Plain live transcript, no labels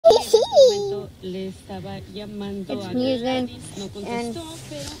It's sneezing, and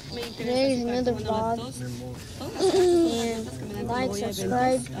there's another vlog. And like,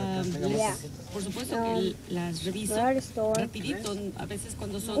 subscribe, yeah. We're at a store.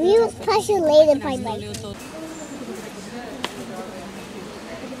 We will catch you later, bye-bye.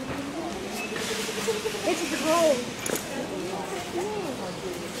 It's cold.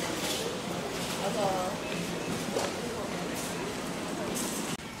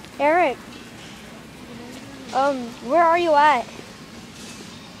 Eric, where are you at?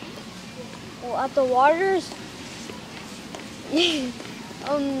 Well, at the waters?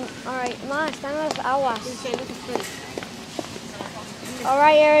 Alright, Ma, están las aguas.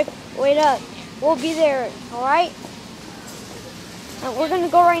 Alright, Eric, wait up. We'll be there, alright? And we're gonna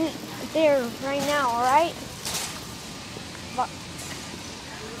go right there, right now, alright?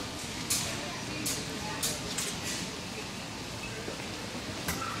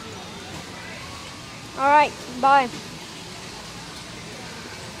 Alright, bye.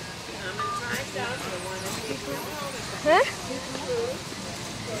 Huh?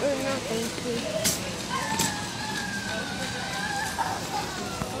 No, thank you.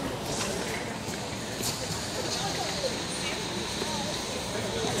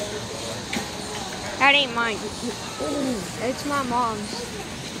 That ain't mine. It's my mom's.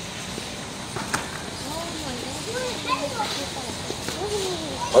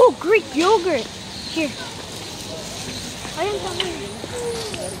 Oh, Greek yogurt. Here. I didn't tell me.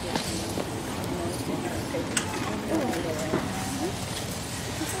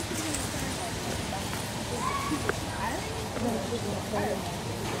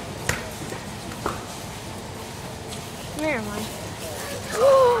 Never mind.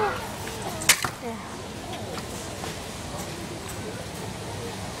 Yeah.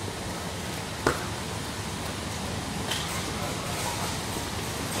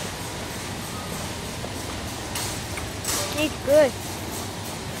 It's good.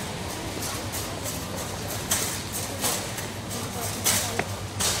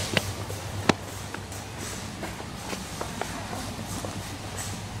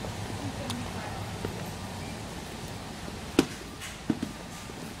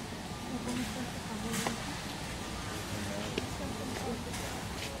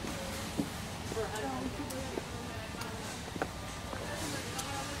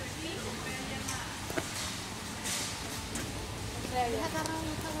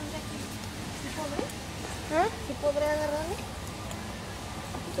 Huh? ¿Sí podré agarrarlo?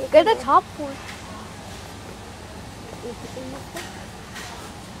 Get the top one.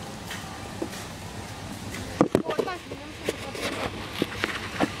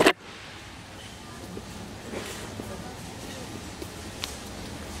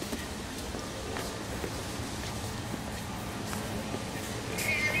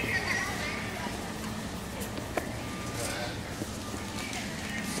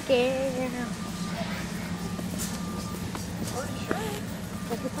 Scared.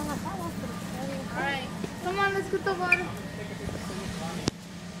 Alright, come on, let's get the water.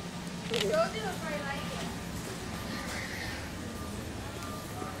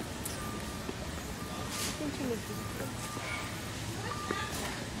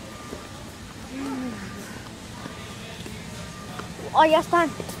 Oh, ya están.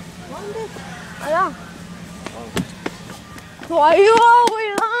 ¿Dónde? Allá. Why are you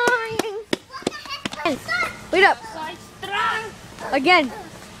always lying? Wait up. Soy strong. Again.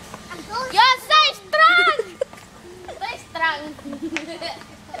 Yo soy strong. Soy strong.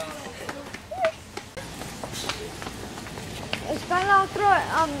 Está la otra,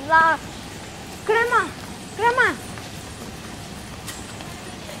 la crema. Crema.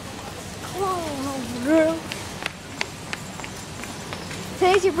 Oh, girl.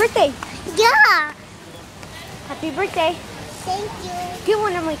 Today's your birthday. Yeah. Happy birthday. Thank you. Get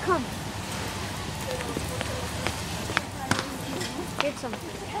one, Emily, come. Get some.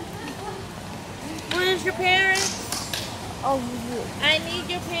 Where's your parents? Oh, I need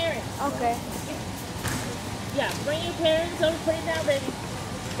your parents. okay. Yeah, bring your parents over. Put it down, baby.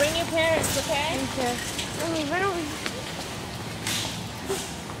 Bring your parents, okay? Okay. Run over.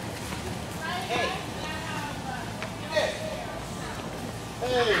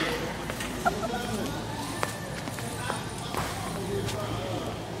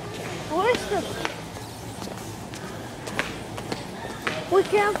 Where's the... We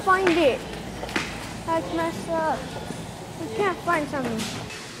can't find it. That's messed up. We can't find something.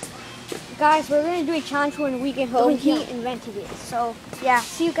 Guys, we're going to do a challenge when we get home. He invented it. So, yeah,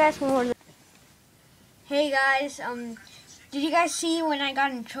 see you guys when we're... Hey guys, did you guys see when I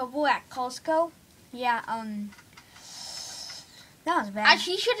got in trouble at Costco? Yeah, That was bad.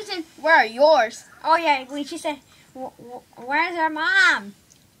 She should have said, "Where are yours?" Oh yeah, when she said, "Where's our mom?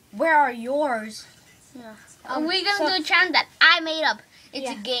 Where are yours?" Yeah. We're gonna do a challenge that I made up. It's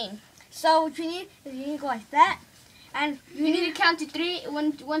a game. So what you need is you need to go like that, and you need to count to 3.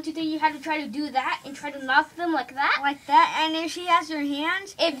 1, 2, 3. You have to try to do that and try to knock them like that. Like that, and if she has her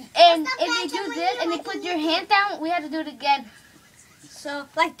hands, if they do this and they put your hand down, we have to do it again. So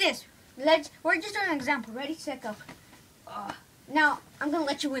like this. We're just doing an example. Ready, set, go. Now I'm gonna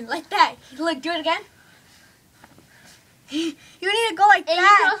let you win like that. Look, do it again. You need to go like and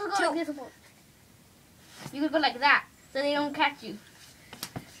that. You can also go like this. You can go like that, so they don't catch you.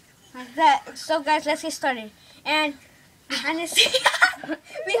 Like that. So guys, let's get started. And behind the scenes,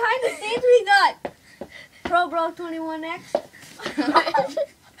 we got Pro 21X.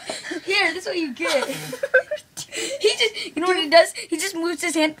 Here, this is what you get. You know what he does? He just moves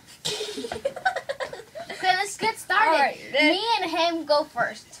his hand. Okay, let's get started. Right, me and him go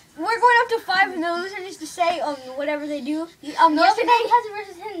first. We're going up to 5, and the loser needs to say whatever they do. No, because he has to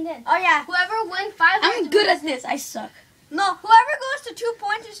versus him then. Oh yeah. Whoever wins 5. I'm good at this. I suck. No, whoever goes to 2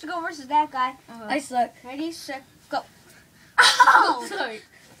 points is to go versus that guy. I suck. Ready, set, go. Oh, sorry.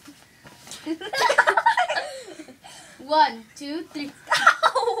 1, 2, 3.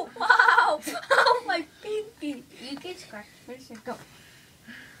 Oh wow! Oh my pinky. You can scratch. Ready, set, go.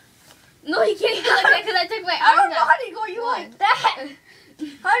 No, you can't go like that because I took my I arm don't know out. how to go. You like that?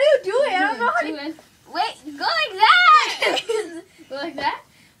 How do you do it? I don't know how to. Wait, go like that. Go like that.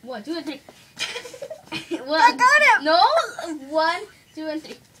 1, 2, and 3. I got him. No, 1, 2, and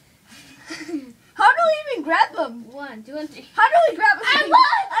 3. How do we even grab them? 1, 2, and 3. How do we grab them? I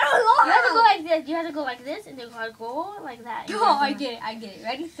won! I don't know. You have to go like this. You have to go like this, and then you have to go like that. Oh, I get it. I get it.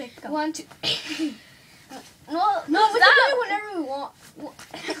 Ready, set, go. 1, 2. No, No, we stop. can do it whenever we want.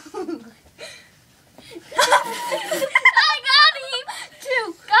 I got him.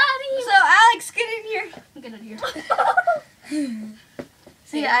 2. Got him. So Alex, get in here. Get out of here.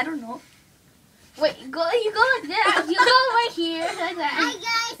 See, I don't know. Wait, you go like that. You go right here, like that. Hi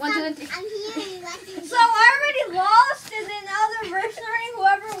guys, 1, 2, and 3. I'm here. So I already lost, and then now they're wrestling.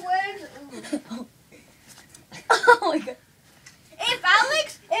 Whoever wins. Oh my god. If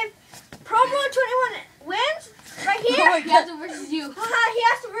Pro 21 wins, right here, He has to versus you. he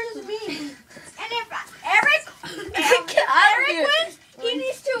has to versus me. And if Eric Get out of here. wins, he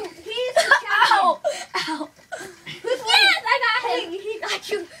needs to challenge. Ow! Ow! Who's Yes, I got him. He got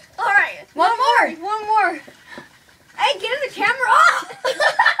you. All right, One more. one more. Hey, get in the camera. Oh!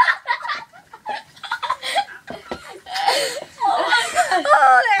 Oh my god.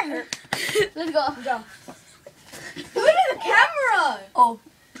 Oh, that hurt. Let's go. Go. Do it in the camera. Oh.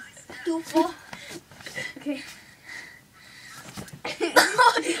 Okay.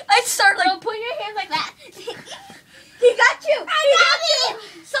 I start like. So put your hands like that. He got you. I got you.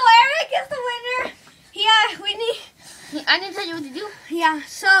 So Eric is the winner. Yeah, we need. I didn't tell you what to do. Yeah.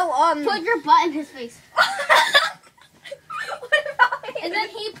 So Put your butt in his face. What about him? And then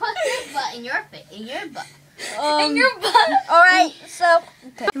he puts his butt in your face. In your butt. In your butt. All right. So.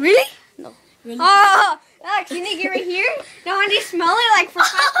 Really? No. Really? Oh, Alex, you need to get right here. Now I need to smell it like for 5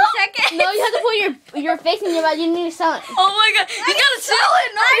 seconds. No, you have to put your face in your butt. You need to smell it. Oh my god. You gotta smell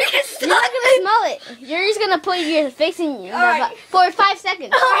it. No, you You're not gonna smell it. You're just gonna put your face in your All butt for 5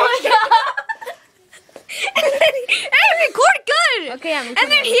 seconds. Oh my god. And then, hey, record good. Okay, I'm.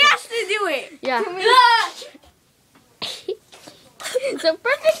 And then he has to do it. Yeah. To me. So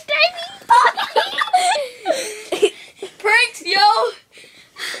perfect timing. Pranks, yo.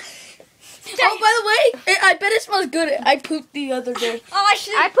 Oh, by the way, I bet it smells good. I pooped the other day. Oh, I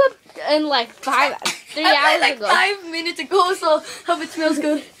should. I pooped in like 3 I hours like ago. 5 minutes ago, so hope it smells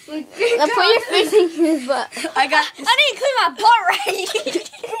good. Now put your face in his butt. I got this. I didn't clean my butt right.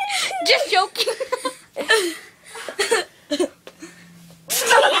 Just joking.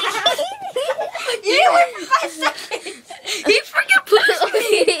 You didn't wait for 5 seconds. He freaking pooped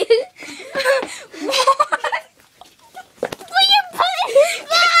me. Put your butt in his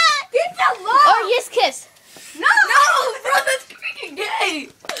butt. Get the law. Or his kiss. No. No, bro, that's freaking gay.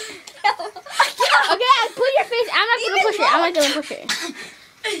 Okay, put your face. I'm not gonna push it. I'm not gonna push it.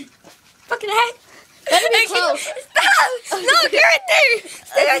 Fucking heck. Better be Hey, close. Stop. No, get right there.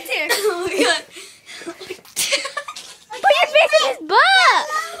 Stay right there. Oh my god. Put your face in his butt.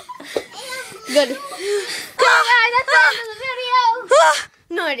 Good. Come on, guys. That's the end of the video.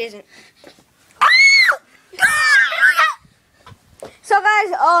 No, it isn't. So guys,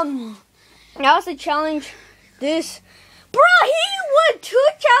 that was the challenge. Bro, he won 2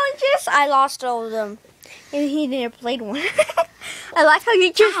 challenges. I lost all of them, and he never played one. I like how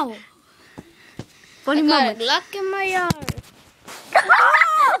you just. Funny I got moment. luck in my yard.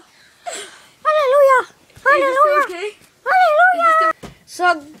 Hallelujah! Hallelujah! Okay. Hallelujah!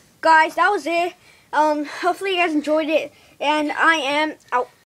 So, guys, that was it. Hopefully you guys enjoyed it, and I am out.